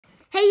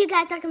Hey you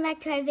guys, welcome back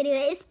to our video.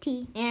 It's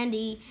T.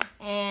 Andy,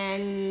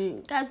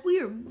 and guys, we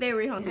are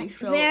very hungry.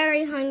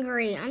 Very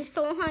hungry. I'm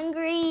so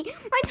hungry.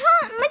 My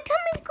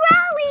tummy's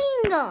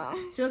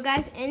growling. So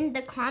guys, in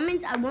the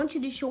comments, I want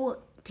you to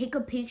take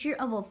a picture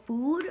of a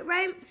food,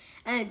 right?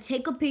 And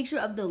take a picture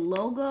of the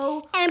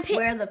logo and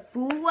where the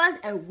food was,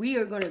 and we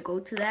are gonna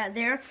go to that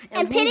there.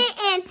 And put it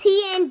in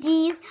T and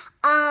D's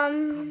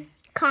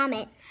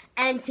comment.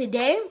 And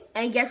today,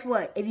 and guess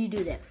what? If you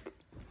do that,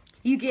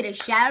 you get a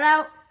shout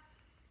out.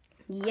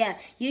 Yeah,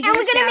 you get and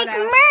we're gonna make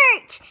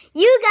merch.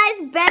 You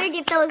guys better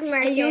get those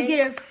merch. And you'll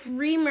get a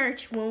free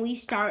merch when we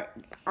start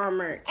our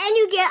merch. And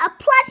you get a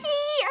plushie,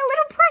 a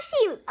little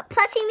plushie, a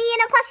plushie me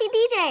and a plushie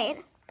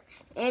DJ.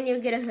 And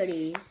you'll get a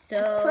hoodie. So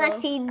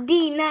plushie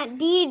D, not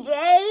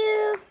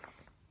DJ.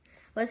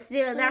 But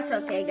still, that's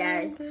okay,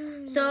 guys.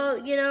 So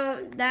you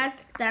know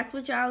that's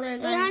what y'all are.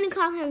 We only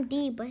call him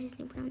D, but his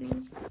real name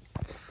is.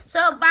 So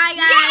bye,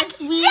 guys.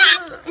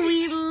 Jack.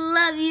 We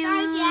love you.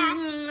 Sorry, Jack.